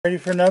Ready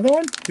for another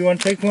one? Do you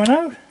want to take one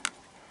out?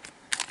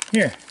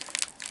 Here.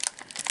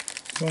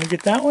 You want to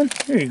get that one?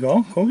 Here you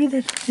go. Go get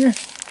it. Here.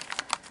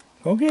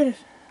 Go get it.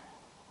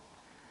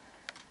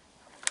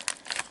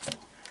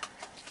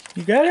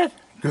 You got it?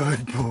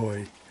 Good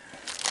boy.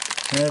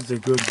 That's a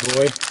good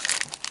boy.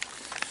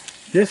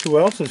 Guess who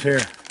else is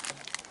here?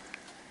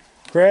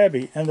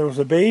 Krabby. And there was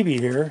a baby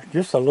here.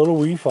 Just a little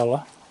wee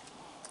fella.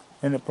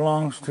 And it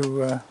belongs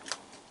to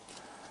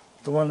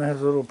the one that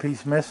has a little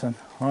piece missing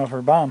off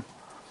her bum.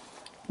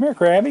 Come here,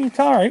 Krabby. It's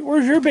alright.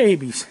 Where's your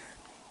babies?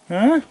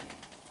 Huh?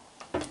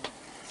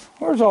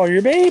 Where's all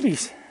your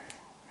babies?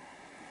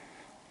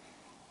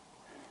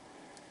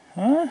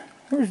 Huh?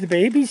 Where's the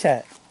babies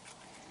at?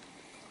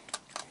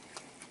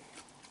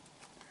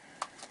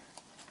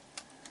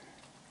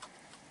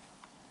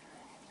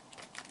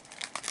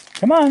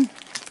 Come on.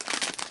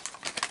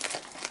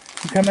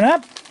 You coming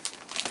up?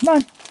 Come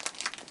on.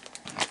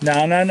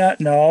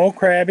 No,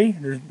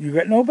 Krabby. You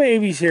got no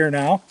babies here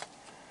now.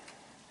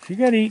 She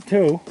got to eat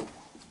too.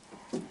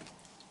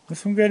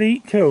 This one got to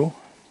eat too.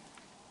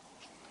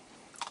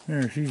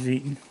 There, she's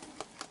eating.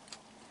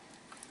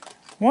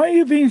 Why are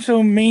you being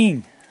so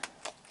mean?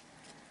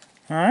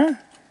 Huh?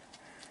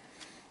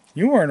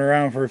 You weren't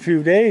around for a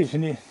few days,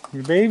 and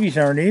your babies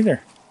aren't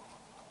either.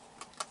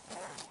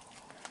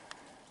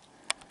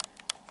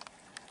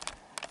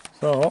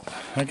 So,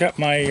 I got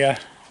my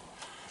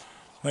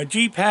my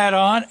Jeep hat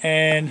on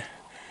and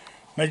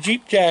my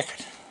Jeep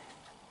jacket.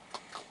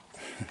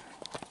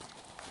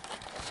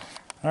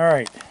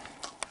 Alright.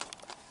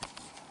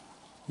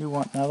 You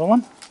want another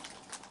one?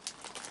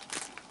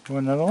 You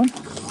want another one?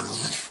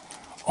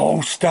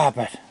 Oh, stop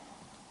it.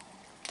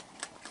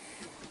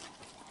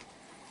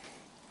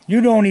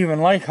 You don't even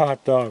like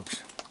hot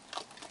dogs.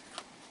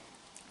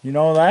 You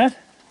know that?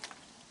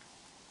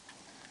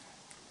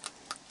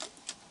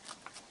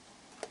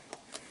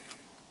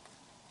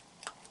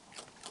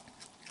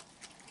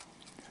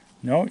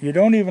 No, you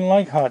don't even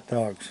like hot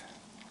dogs.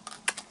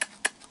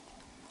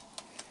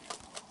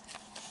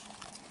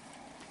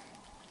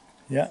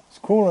 Yeah, it's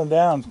cooling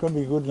down. It's going to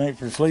be a good night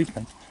for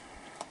sleeping.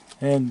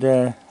 And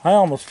I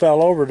almost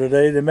fell over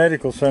today. The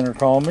medical center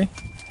called me.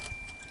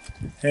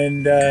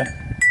 And there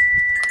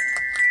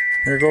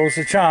goes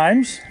the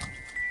chimes.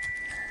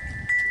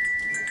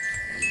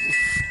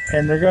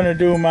 And they're going to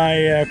do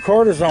my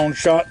cortisone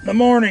shot in the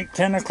morning,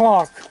 10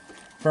 o'clock,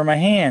 for my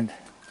hand.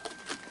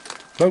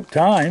 About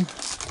time.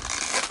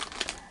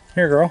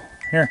 Here, girl.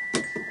 Here.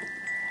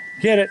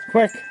 Get it,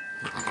 quick.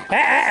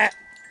 Ah!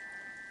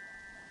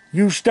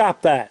 You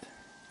stop that.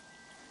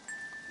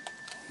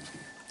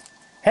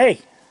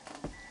 Hey!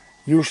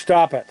 You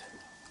stop it.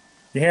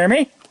 You hear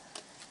me?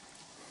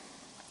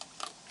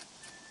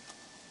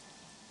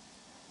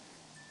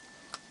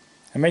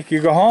 I make you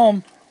go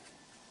home.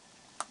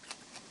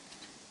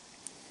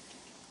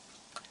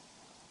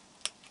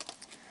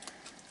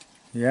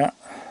 Yeah.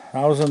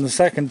 I was on the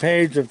second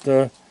page of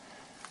the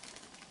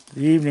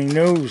evening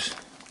news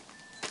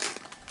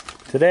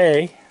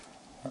today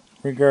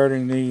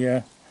regarding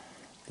the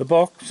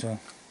book. So,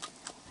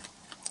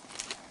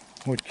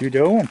 what you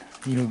doing?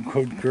 You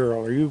good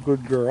girl. Are you a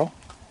good girl?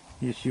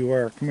 Yes, you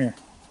are. Come here.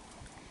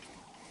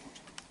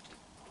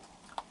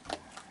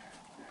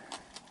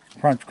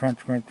 Crunch, crunch,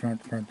 crunch,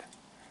 crunch, crunch.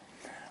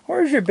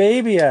 Where's your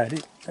baby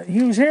at?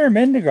 He was here a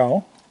minute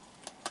ago.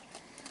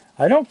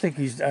 I don't think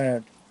he's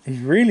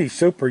really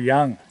super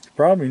young. He's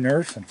probably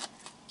nursing.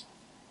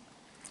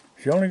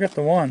 She only got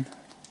the one.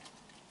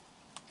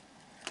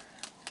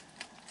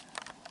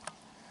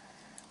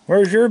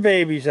 Where's your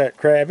babies at,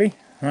 Krabby?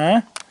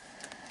 Huh?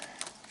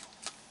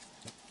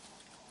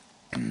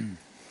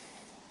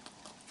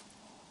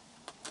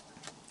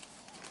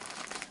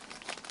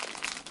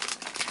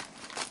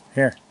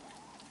 Here.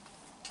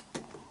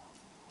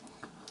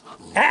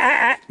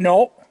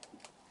 No.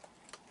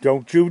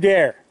 Don't you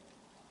dare.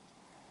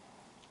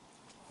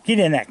 Get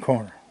in that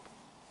corner.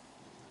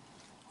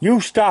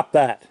 You stop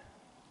that.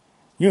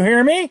 You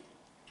hear me?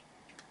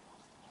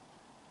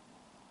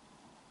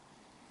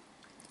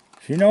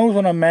 She knows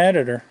when I'm mad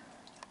at her.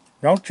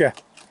 Don't you?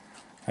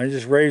 I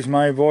just raise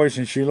my voice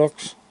and she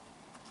looks.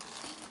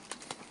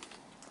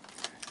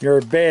 You're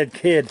a bad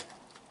kid.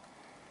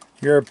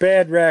 You're a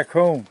bad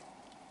raccoon.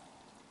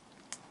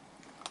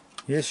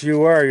 Yes,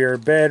 you are. You're a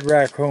bad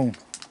raccoon.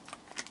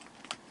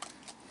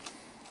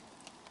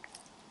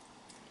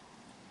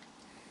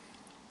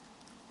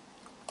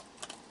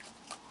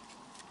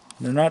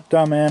 They're not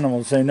dumb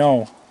animals, they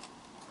know.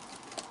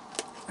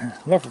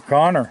 Look at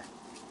Connor.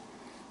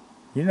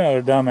 You're not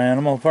a dumb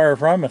animal, far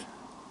from it.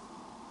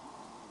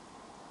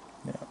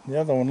 Yeah, the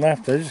other one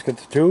left. I just got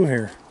the two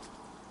here.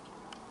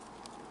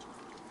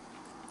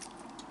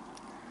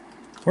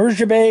 Where's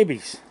your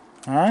babies?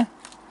 Huh?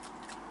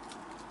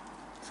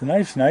 It's a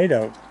nice night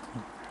out.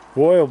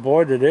 Boy, oh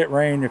boy, did it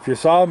rain. If you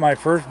saw my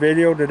first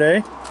video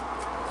today,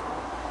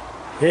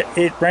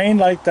 it rained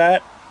like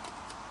that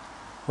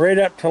right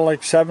up till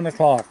like 7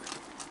 o'clock.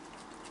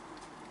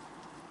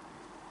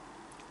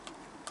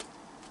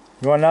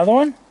 You want another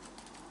one?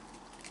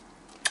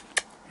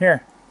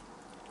 Here.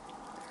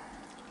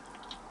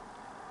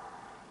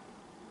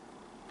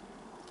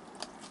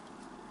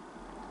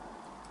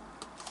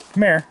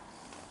 Come here.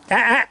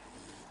 Ah, ah.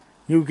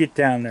 You get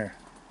down there.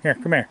 Here,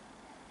 come here.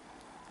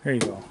 There you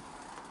go.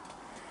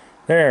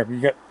 There,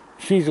 you got.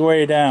 She's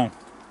way down.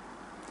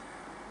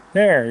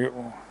 There,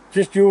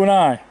 just you and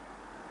I.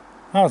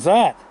 How's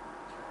that?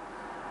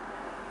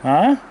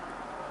 Huh?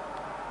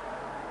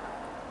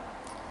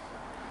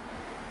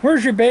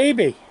 Where's your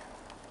baby?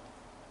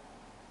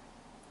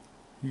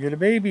 You got a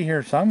baby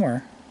here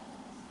somewhere.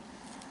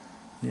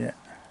 Yeah.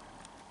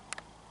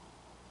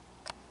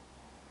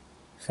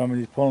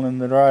 Somebody's pulling in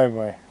the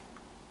driveway.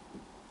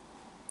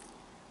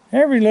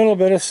 Every little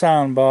bit of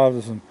sound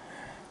bothers them.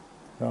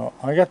 So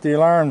I got the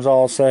alarms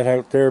all set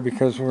out there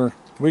because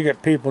we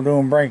got people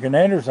doing break and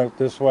enters out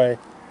this way.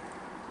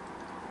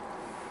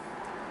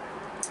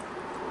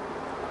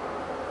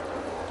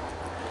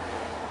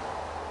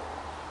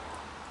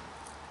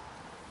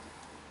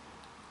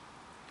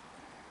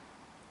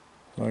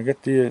 So I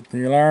got the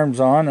alarms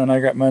on, and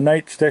I got my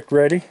nightstick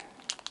ready.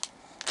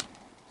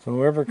 So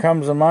whoever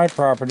comes on my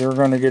property, we're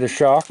going to get a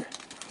shock.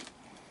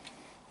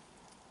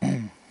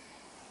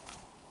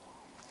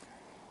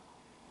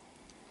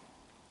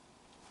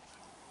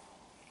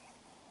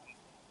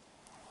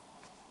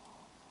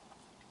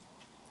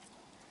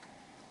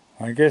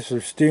 I guess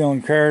they're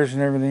stealing cars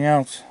and everything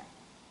else.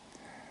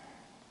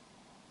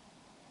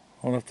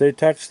 Well, if they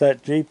touch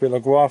that Jeep, it'll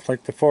go off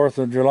like the 4th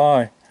of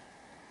July.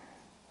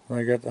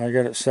 I got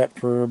it set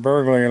for a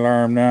burglary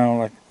alarm now.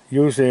 Like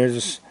usually I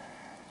just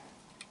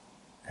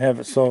have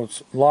it so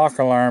it's lock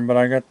alarm, but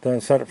I got to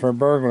set it for a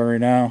burglary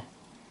now.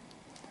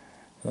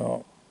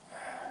 So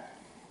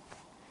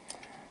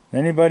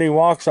anybody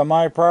walks on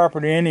my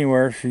property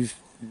anywhere, she's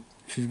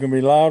gonna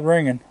be loud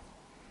ringing.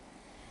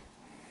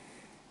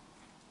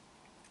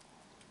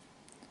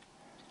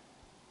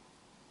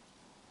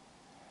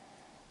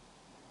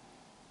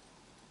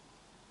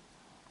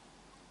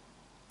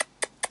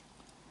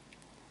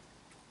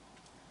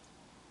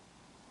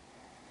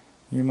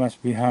 You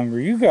must be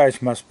hungry. You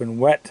guys must have been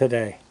wet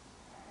today.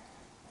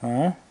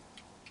 Huh?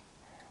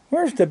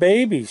 Where's the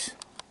babies?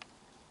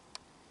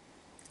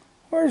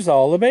 Where's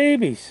all the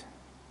babies?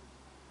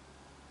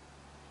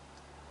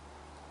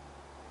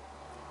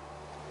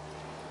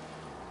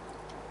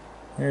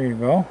 There you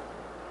go.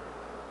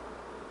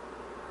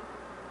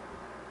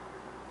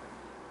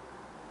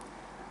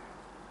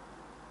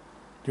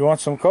 Do you want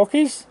some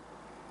cookies?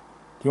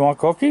 Do you want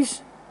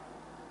cookies?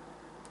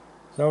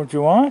 Is that what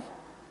you want?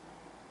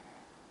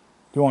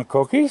 Do you want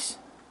cookies?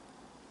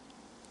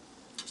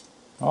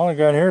 All I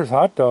got here is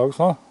hot dogs,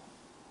 huh?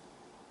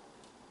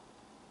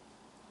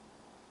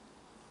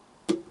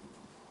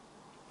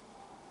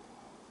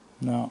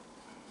 No.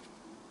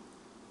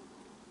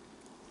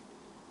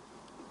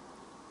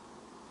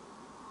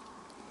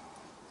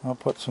 I'll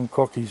put some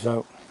cookies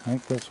out. I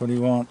think that's what he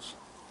wants.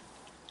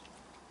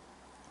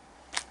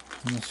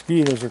 The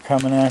mosquitoes are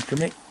coming after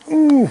me.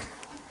 Ooh!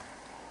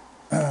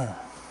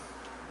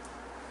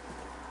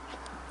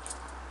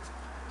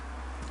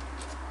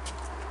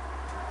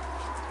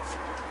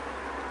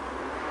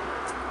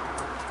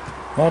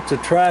 Lots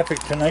of traffic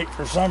tonight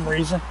for some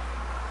reason.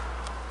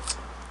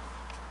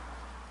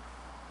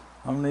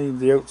 I'm gonna leave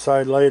the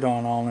outside light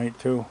on all night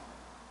too.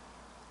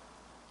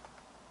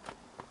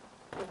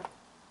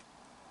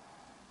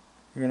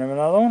 You gonna have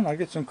another one? I'll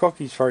get some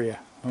cookies for you.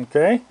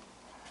 Okay? Do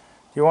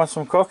you want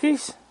some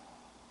cookies?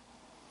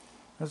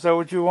 Is that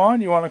what you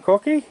want? You want a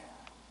cookie?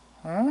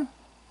 Huh?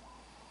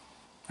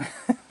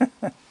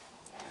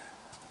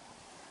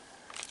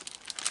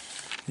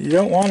 You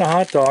don't want a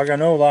hot dog, I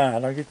know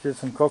that. I'll get you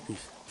some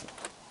cookies.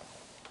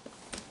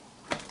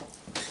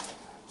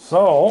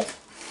 So,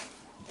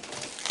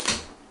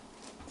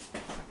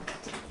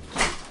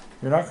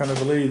 you're not going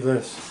to believe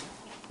this.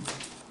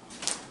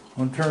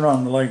 I'm going to turn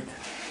on the light.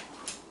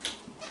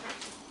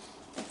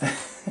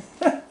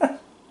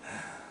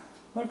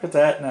 Look at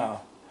that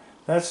now.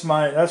 That's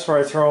where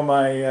I throw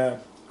my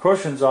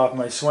cushions off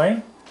my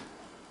swing.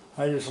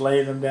 I just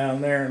lay them down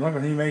there, and look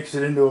at he makes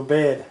it into a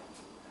bed.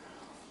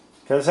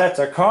 Because that's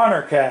a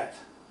Connor cat.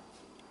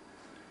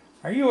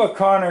 Are you a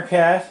Connor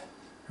cat?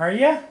 Are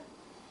you?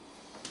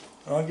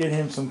 I'll get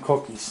him some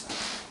cookies.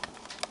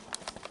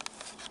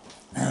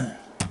 I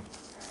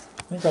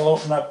think I'll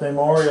open up them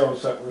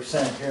Oreos that were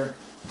sent here.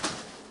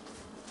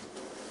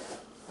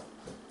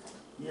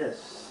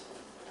 Yes.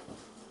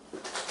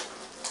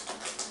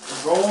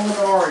 Golden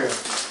Oreos.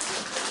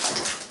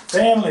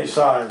 Family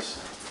size.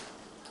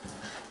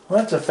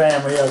 Well, that's a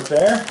family out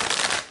there.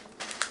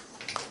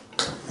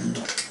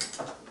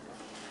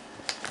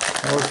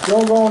 And we're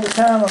still going to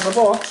town on the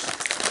books.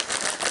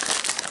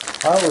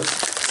 I was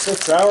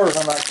 6 hours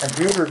on that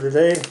computer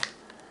today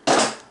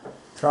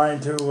trying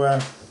to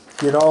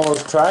get all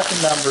those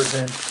tracking numbers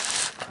in.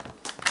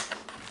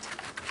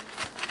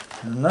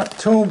 I'm not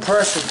too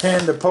impressed with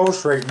Canada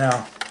Post right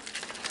now.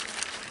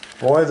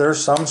 Boy,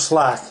 there's some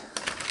slack.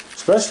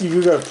 Especially if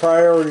you got a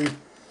priority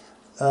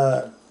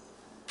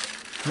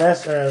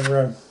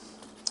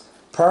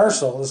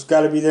parcel. It's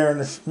got to be there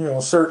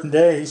in certain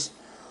days.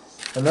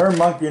 And they're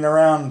monkeying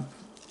around,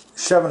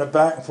 shoving it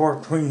back and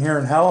forth between here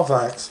and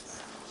Halifax.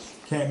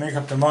 Can't make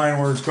up their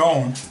mind where it's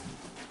going. In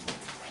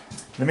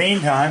the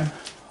meantime,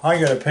 I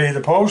gotta pay the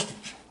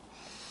postage.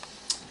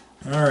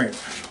 Alright,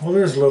 well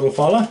there's a little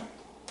fella.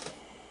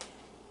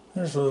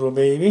 There's a little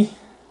baby.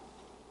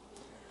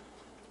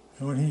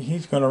 And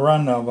he's gonna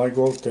run now if I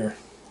go out there.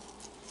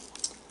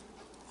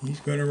 He's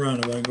gonna run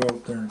if I go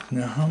out there.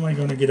 Now how am I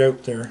gonna get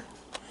out there?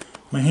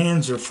 My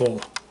hands are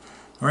full.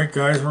 Alright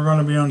guys, we're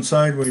gonna be on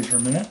sideways for a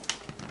minute.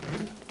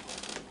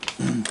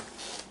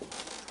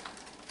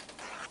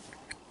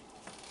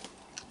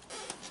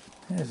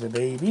 There's the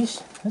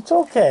babies. It's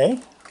okay.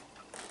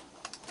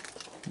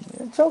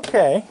 It's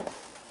okay.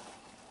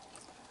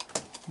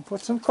 Put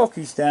some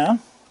cookies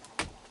down.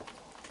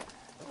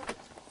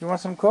 You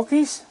want some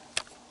cookies?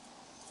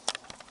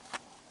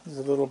 There's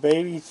a little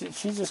baby.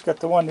 She just got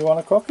the one. Do you want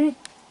a cookie?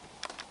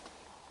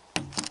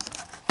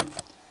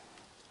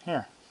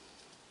 Here.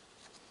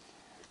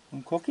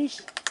 Some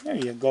cookies? There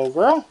you go,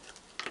 girl.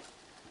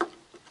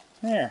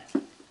 There.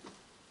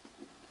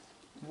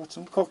 Put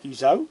some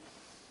cookies out.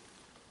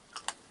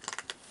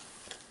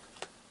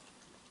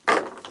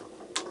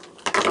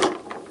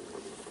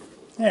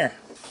 There.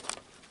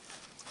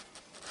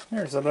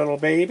 There's a little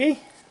baby.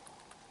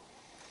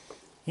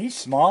 He's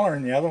smaller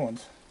than the other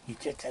ones. He's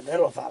just a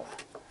little fella.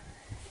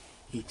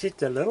 He's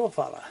just a little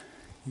fella.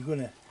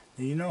 Do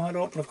you know how to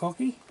open a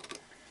cookie?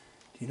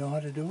 Do you know how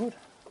to do it?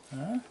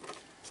 Huh?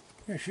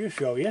 Here, she'll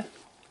show you.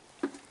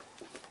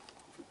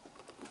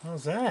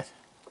 How's that?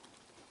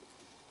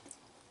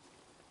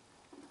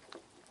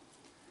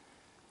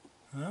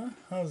 Huh?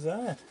 How's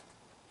that?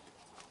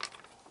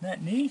 Isn't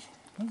that neat?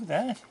 Look at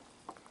that.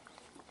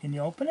 Can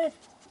you open it?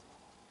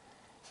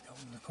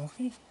 Open the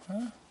cookie?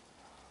 Huh?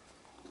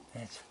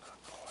 That's a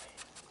good boy.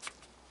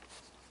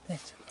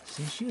 That's a good.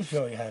 See, she'll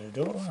show you how to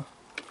do it. Huh?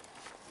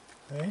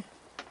 Okay.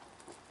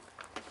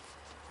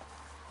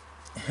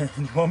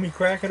 You want me to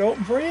crack it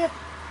open for you?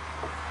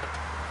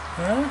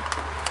 Huh?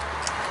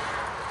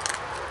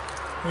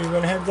 Are you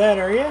going to have that,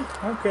 are you?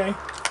 Okay.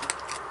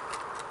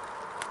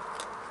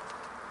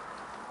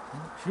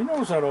 She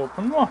knows how to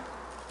open. Look.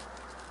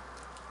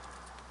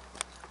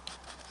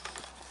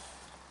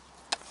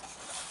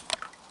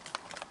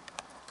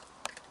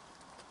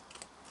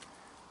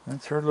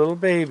 That's her little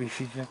baby.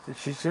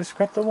 She's just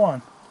got the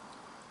one.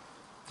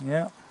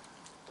 Yeah.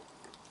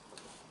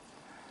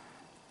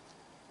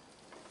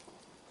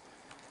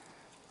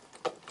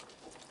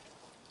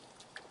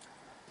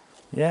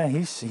 Yeah,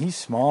 he's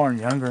smaller and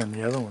younger than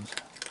the other ones.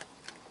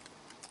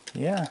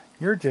 Yeah,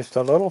 you're just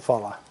a little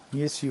fella.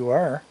 Yes, you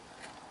are.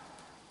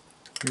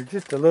 You're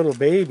just a little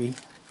baby.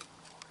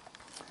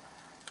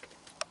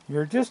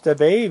 You're just a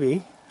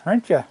baby,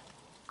 aren't you?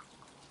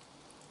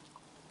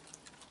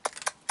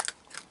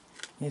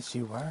 Yes,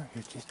 you are.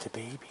 You're just a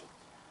baby.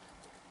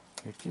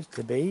 You're just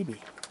a baby.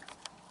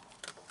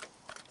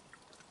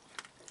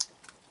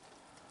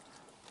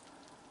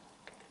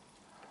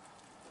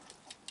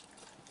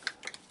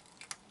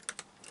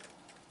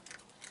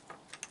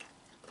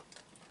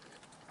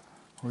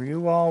 Were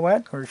you all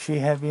wet, or did she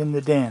have you in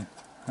the den?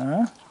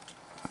 Huh?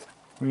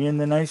 Were you in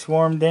the nice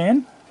warm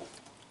den?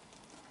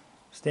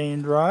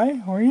 Staying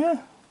dry, were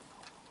you?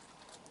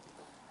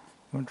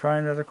 Want to try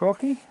another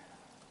cookie?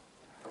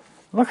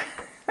 Look.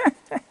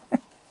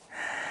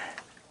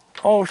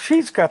 Oh,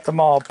 she's got them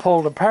all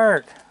pulled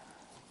apart.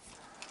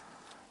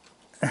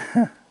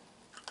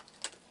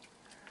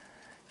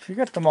 She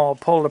got them all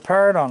pulled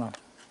apart on them.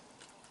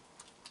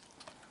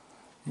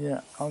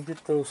 Yeah, I'll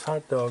get those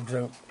hot dogs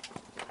out.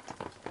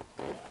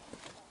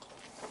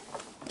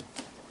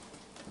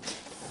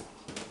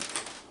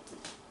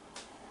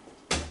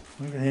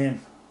 Look at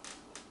him.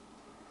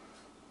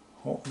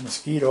 Oh,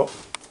 mosquito.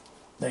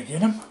 Did I get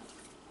him?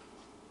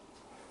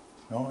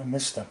 No, I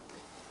missed him.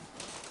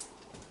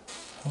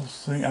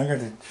 I got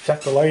to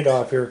shut the light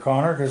off here,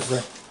 Connor, because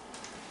the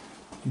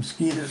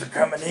mosquitoes are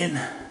coming in.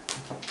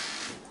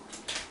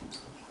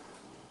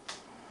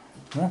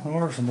 Nothing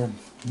worse than a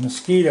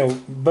mosquito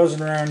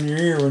buzzing around your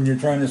ear when you're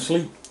trying to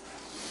sleep.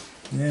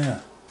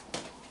 Yeah.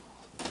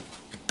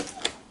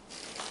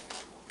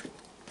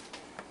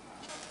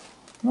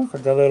 Look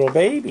at the little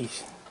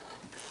babies.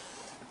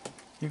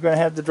 You're going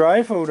to have the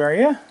dry food, are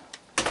you?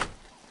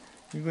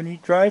 You're going to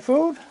eat dry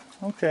food?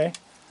 Okay.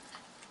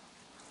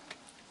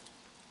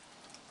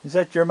 Is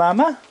that your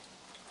mama?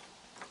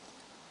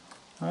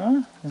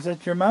 Huh? Is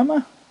that your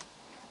mama?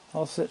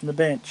 I'll sit in the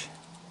bench.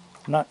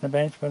 Not in the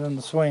bench, but on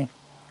the swing.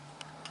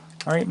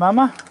 Alright,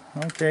 mama?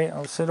 Okay,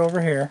 I'll sit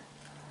over here.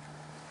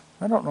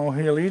 I don't know if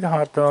he'll eat a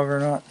hot dog or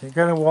not. You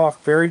gotta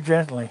walk very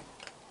gently.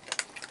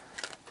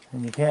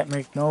 And you can't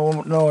make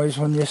no noise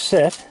when you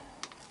sit,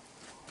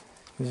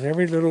 because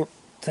every little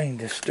thing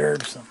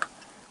disturbs them.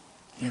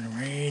 Get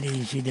right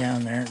easy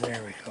down there.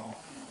 There we go.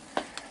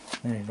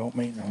 There, don't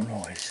make no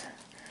noise.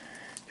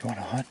 You want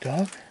a hot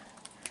dog?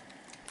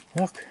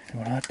 Look, you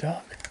want a hot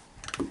dog?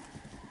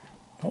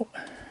 Oh.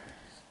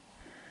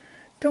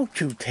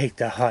 Don't you take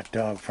the hot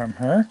dog from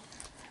her.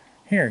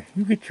 Here,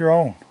 you get your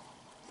own.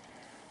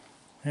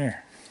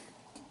 There.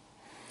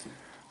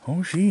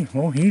 Oh,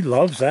 he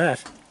loves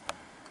that.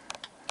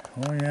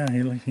 Oh yeah,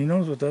 he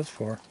knows what that's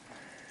for.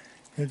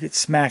 He'll get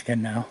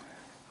smacking now.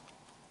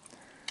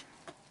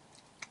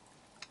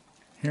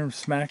 Hear him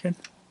smacking?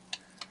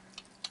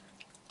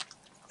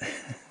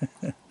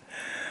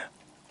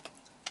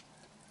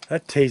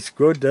 That tastes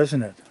good,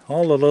 doesn't it?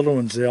 All the little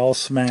ones, they all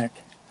smack.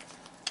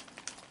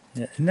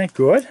 Yeah, isn't that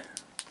good?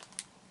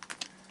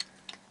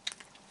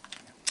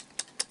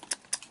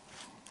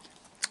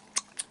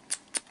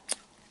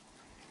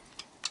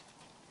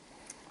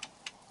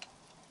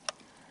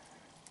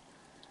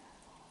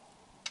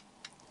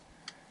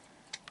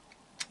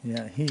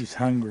 Yeah, he's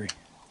hungry.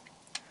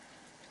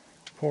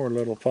 Poor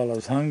little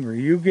fellow's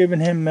hungry. You giving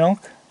him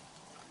milk?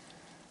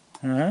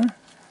 Huh?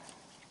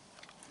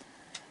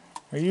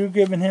 Are you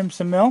giving him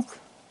some milk?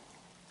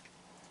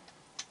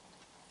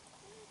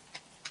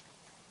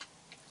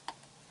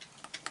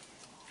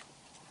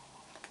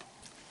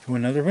 To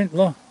another one?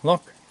 Look,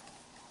 look.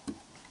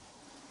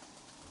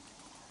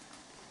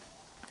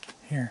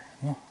 Here,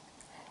 look.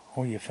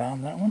 Oh, you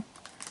found that one?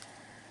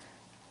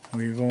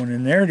 Or you going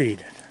in there to eat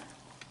it?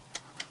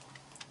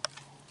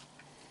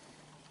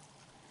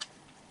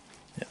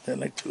 Yeah, they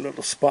like the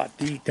little spot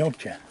to eat,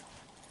 don't you? Isn't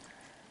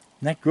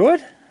that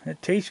good?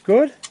 That tastes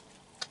good?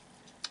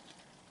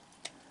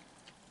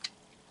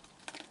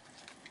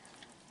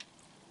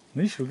 At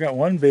least we got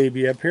one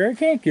baby up here. I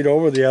can't get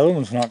over the other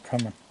one's not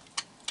coming.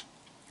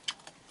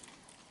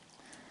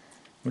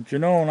 But you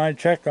know, when I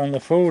check on the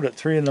food at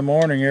 3 in the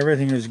morning,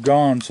 everything is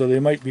gone, so they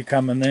might be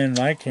coming then, and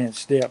I can't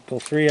stay up till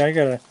 3.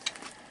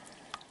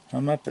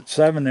 I'm up at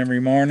 7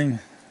 every morning.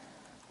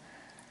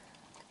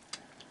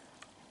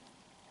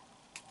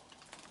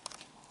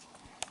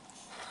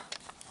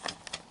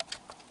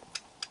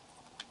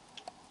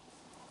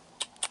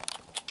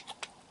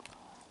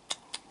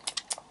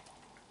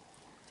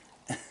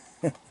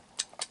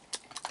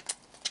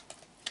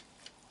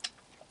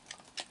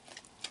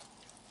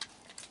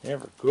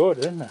 Ever good,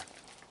 isn't it?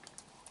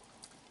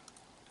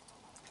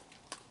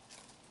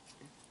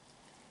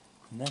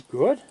 Isn't that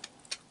good?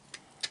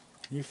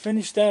 You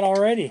finished that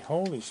already?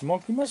 Holy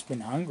smoke, you must have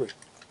been hungry.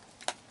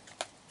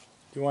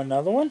 Do you want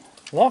another one?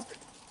 Look. Do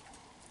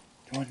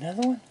you want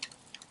another one?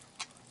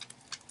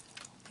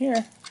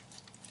 Here.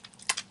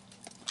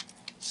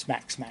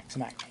 Smack, smack,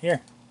 smack.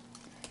 Here.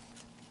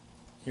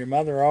 Your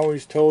mother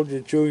always told you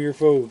to chew your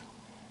food.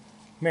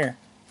 Come here.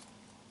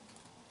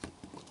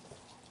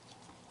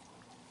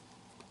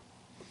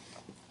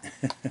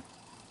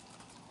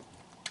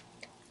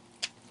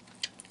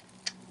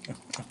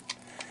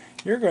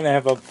 You're going to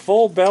have a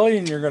full belly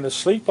and you're going to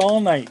sleep all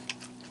night.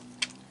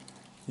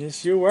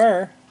 Yes, you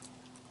are.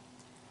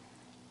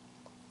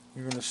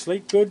 You're going to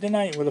sleep good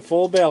tonight with a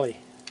full belly.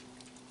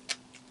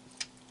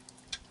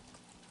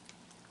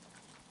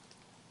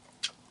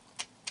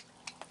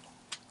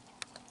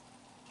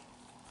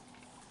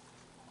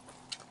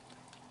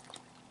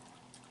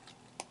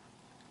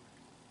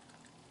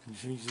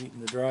 She's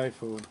eating the dry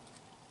food.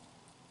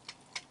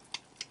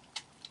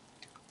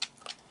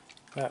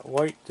 That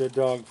white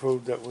dog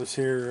food that was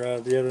here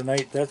the other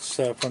night, that's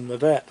from the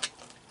vet.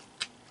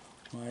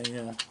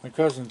 My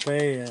cousin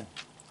Faye,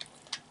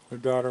 her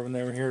daughter, when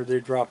they were here, they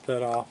dropped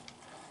that off.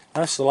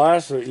 That's the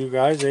last of it, you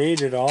guys. They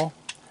ate it all.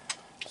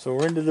 So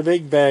we're into the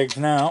big bags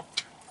now.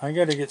 I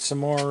got to get some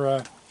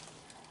more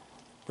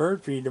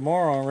bird feed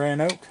tomorrow. I ran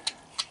out.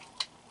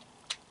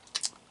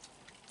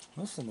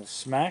 Listen to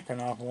smacking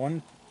off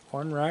one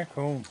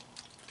raccoon.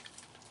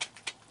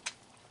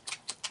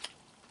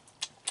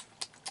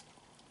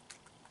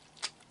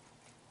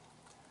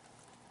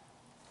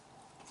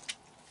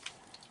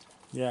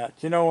 Yeah,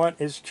 you know what?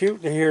 It's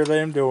cute to hear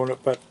them doing it,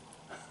 but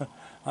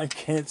I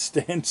can't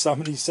stand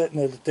somebody sitting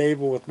at the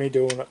table with me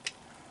doing it.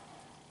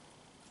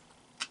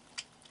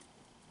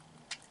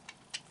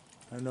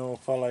 I know a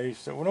fella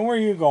used to, well, where are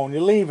you going?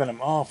 You're leaving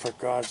him. Oh, for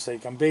God's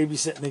sake, I'm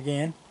babysitting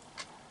again.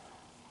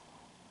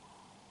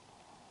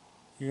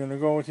 You going to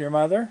go with your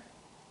mother?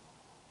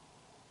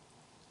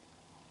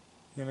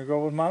 You going to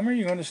go with Mom, or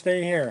you going to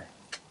stay here?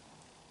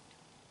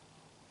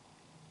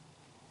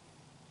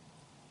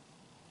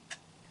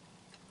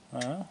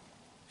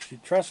 She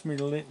trusts me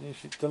to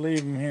leave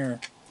him here.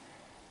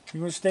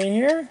 You going to stay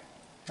here?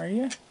 Are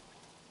you?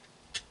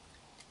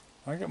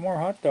 I got more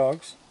hot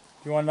dogs.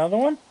 Do you want another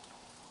one?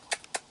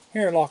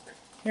 Here, look.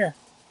 Here.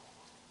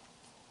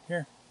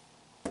 Here.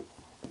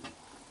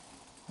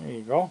 There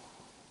you go.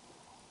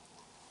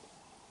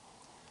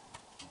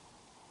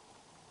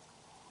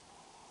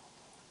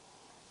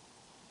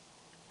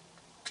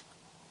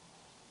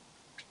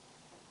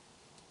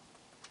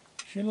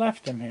 She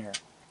left him here.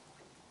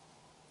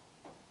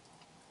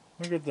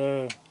 Look at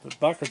the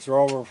buckets are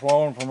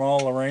overflowing from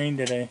all the rain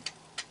today.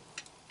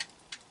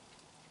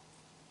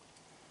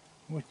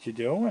 What you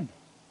doing?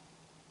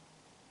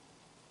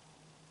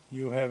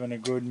 You having a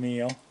good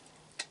meal?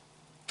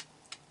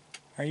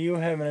 Are you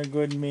having a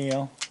good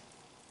meal?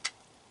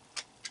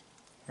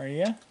 Are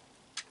you?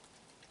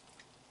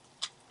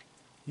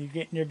 You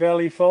getting your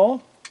belly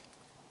full?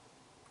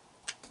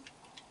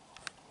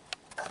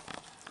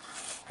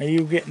 Are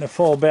you getting a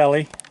full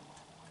belly?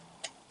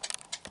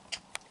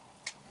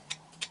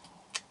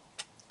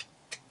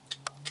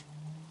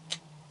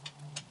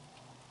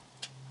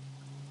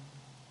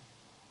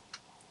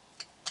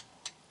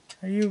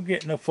 Are you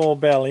getting a full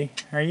belly?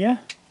 Are you?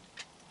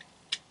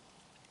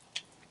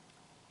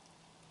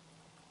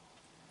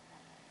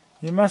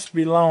 You must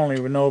be lonely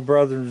with no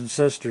brothers and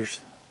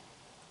sisters.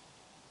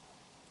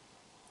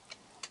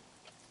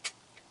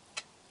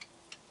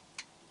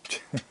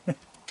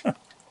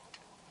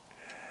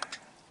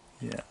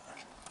 Yeah.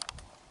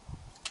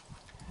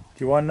 Do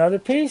you want another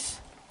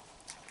piece?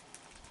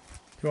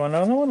 Do you want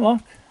another one? Look.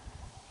 Do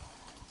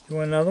you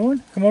want another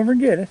one? Come over and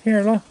get it.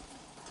 Here, look.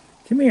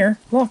 Come here.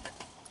 Look.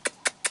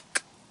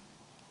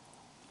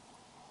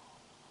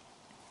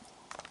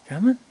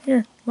 Coming?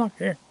 Here. Look,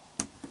 here.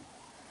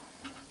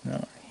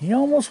 No, he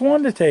almost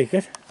wanted to take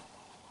it.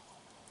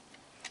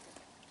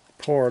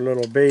 Poor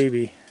little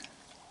baby.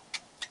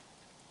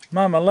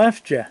 Mama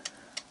left you.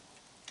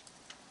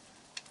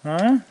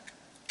 Huh?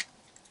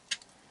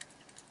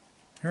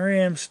 Here I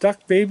am,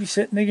 stuck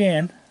babysitting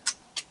again.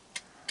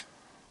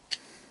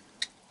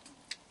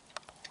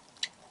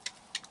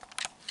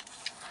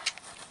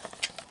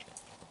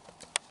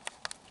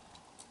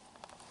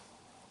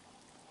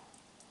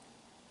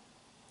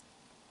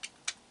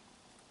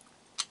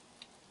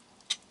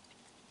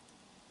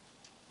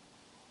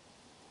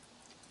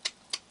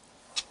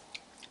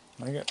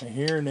 I got my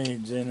hearing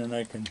aids in and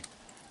I can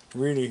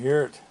really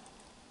hear it.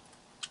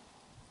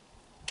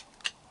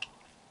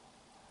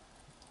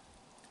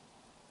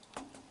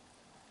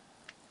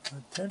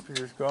 The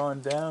temperature's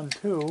gone down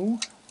too.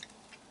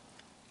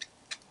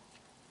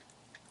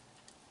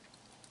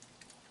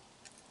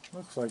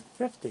 Looks like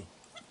 50.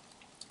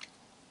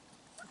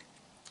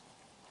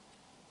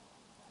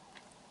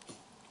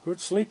 Good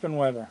sleeping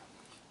weather.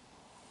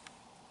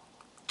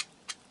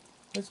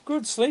 It's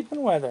good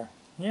sleeping weather.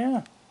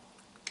 Yeah.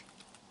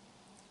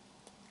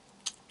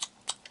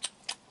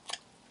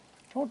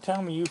 Don't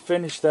tell me you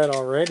finished that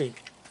already.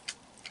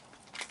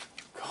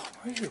 God,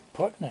 where are you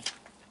putting it?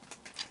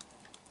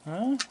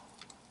 Huh?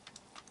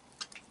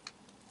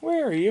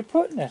 Where are you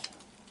putting it?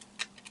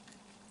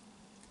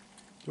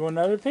 Do you want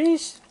another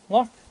piece?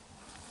 Look.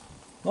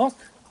 Look.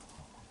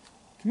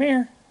 Come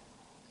here.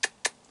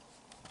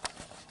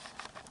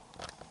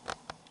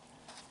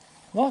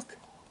 Look.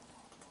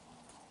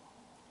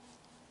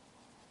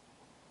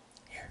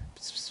 Here.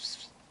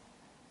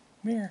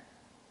 Come here.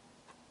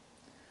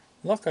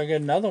 Look, I got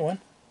another one.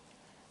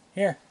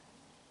 Here.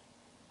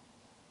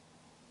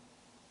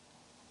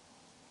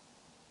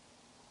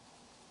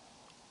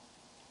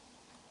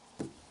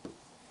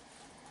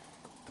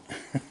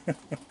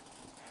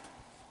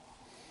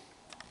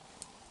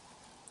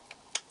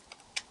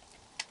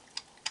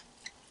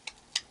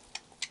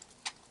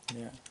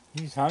 Yeah,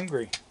 he's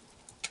hungry.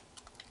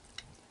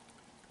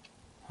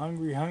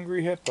 Hungry,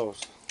 hungry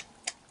hippos.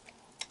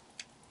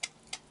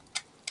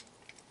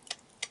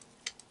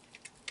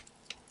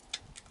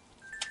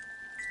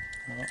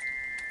 Oh.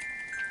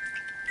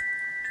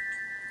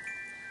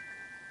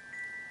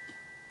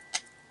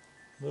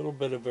 Little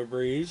bit of a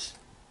breeze.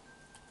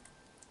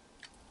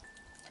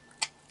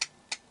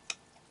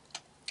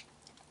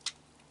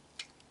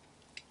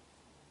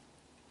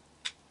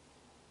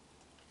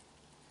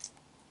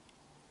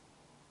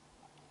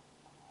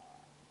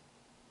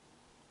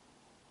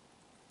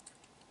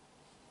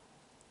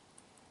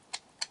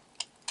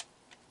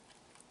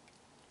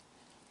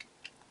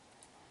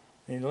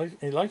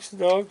 He likes the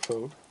dog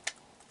food.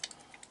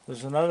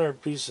 There's another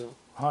piece of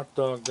hot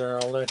dog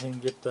there. I'll let him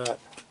get that.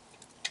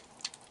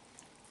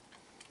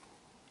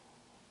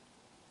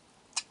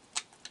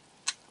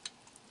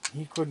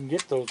 He couldn't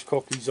get those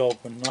cookies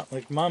open. Not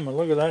like Mama.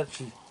 Look at that.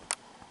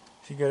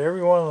 She got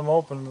every one of them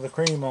open with the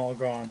cream all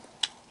gone.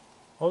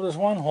 Oh, there's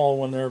one whole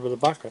one there with a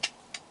bucket.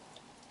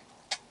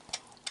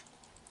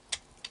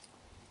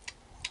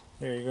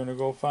 There, you gonna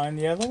go find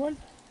the other one?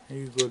 Are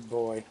you a good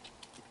boy?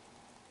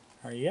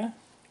 Are ya?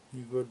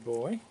 You good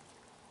boy?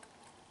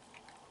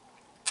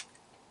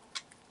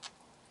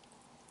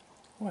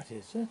 What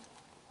is it? Is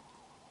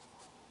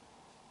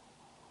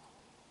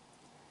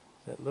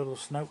that little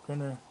snout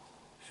gonna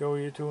show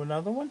you to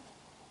another one?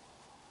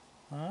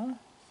 Huh?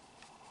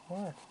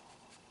 What?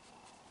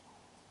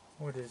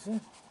 What is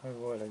it? Oh,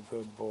 what a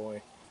good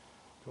boy.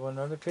 Do you want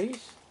another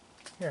piece?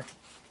 Here.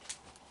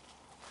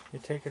 You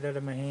take it out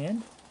of my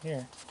hand?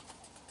 Here.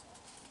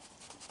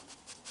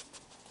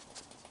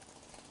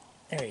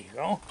 There you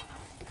go.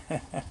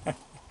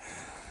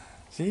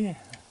 See?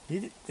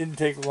 Didn't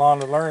take long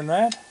to learn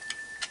that.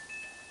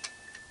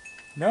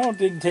 No, it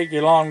didn't take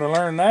you long to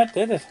learn that,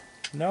 did it?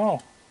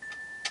 No.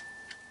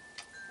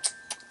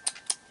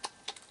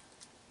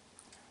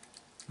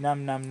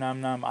 Num num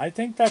num num. I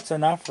think that's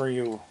enough for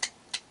you.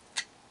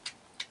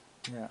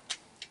 Yeah.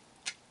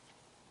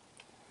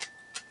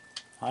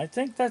 I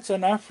think that's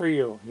enough for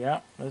you.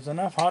 Yeah, there's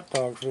enough hot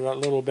dogs for that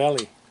little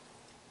belly.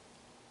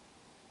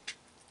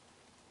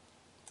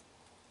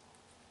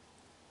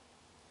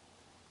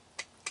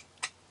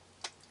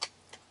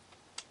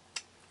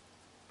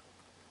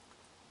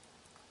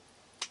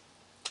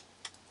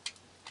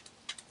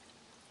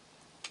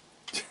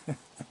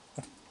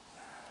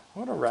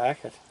 What a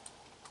racket.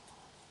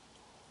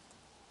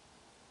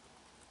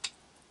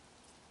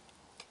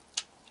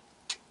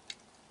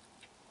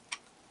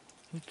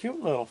 You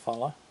cute little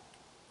fella.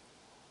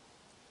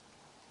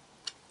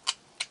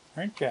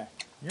 Aren't you?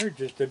 You're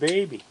just a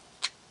baby.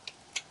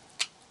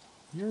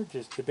 You're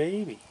just a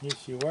baby.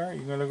 Yes, you are.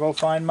 You gonna go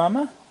find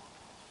Mama?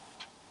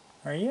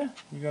 Are you?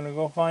 You gonna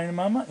go find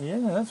Mama? Yeah,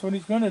 that's what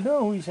he's gonna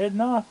do. He's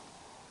heading off.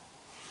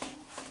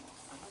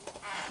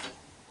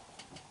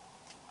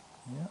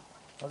 Yeah,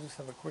 I'll just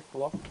have a quick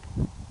look.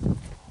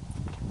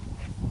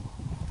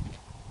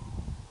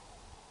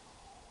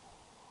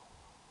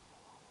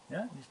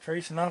 Yeah, he's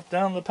tracing off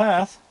down the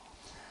path.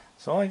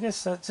 So I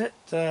guess that's it.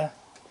 I'll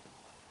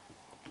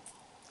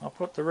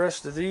put the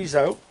rest of these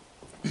out.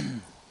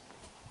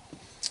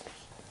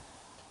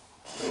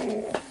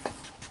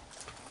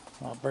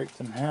 I'll break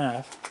them in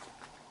half.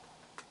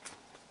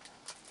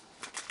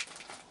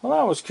 Well,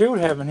 that was cute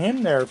having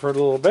him there for a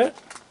little bit.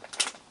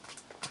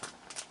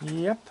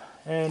 Yep,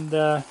 and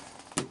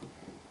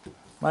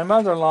my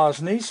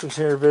mother-in-law's niece was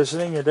here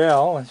visiting,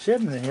 Adele, and she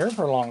hadn't been here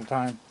for a long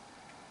time.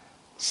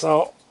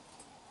 So,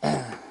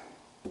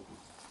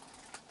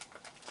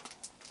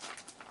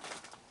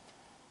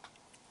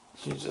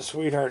 she's a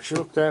sweetheart. She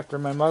looked after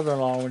my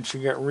mother-in-law when she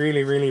got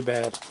really, really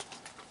bad.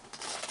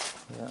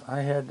 Yeah, I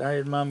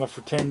had Mama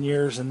for 10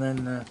 years, and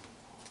then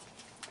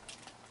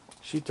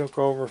she took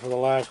over for the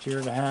last year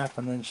and a half,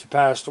 and then she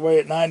passed away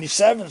at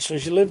 97, so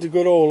she lived a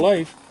good old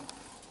life.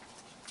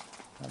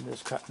 I'm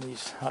just cutting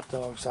these hot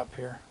dogs up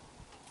here.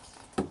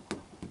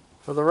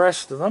 For the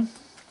rest of them,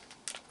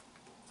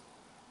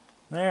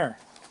 there.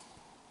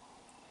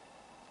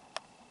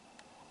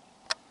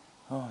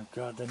 Oh my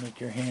God, they make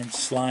your hands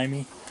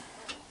slimy.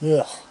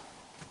 Ugh.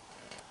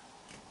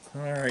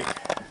 Alright.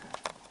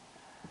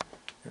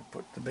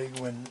 Put the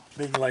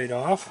big light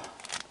off.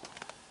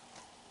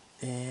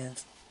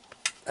 And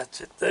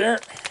that's it there.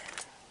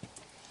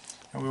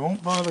 And we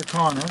won't bother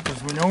Connor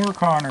because we know where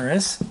Connor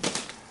is.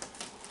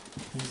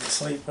 He's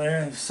asleep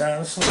there and he's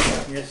sound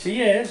asleep. Yes,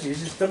 he is.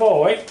 He's just a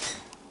boy.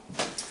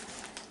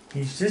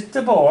 He's just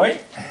a boy.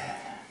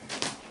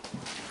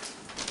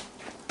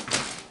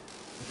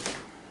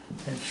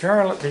 And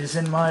Charlotte is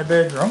in my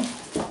bedroom.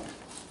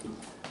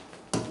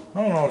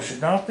 Oh no, she's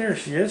not there.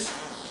 She is.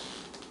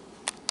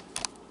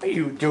 What are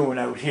you doing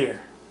out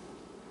here?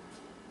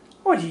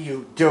 What are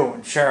you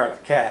doing,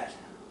 Charlotte Cat?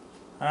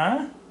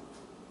 Huh?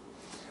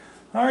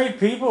 Alright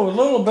people, a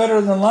little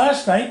better than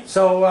last night,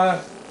 so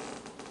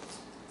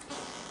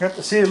got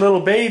to see a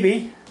little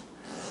baby.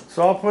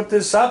 So I'll put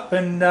this up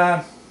and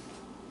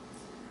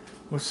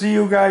we'll see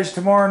you guys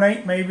tomorrow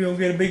night. Maybe we'll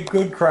get a big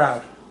good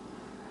crowd.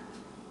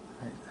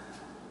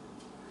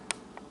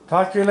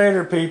 Talk to you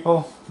later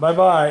people. Bye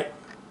bye.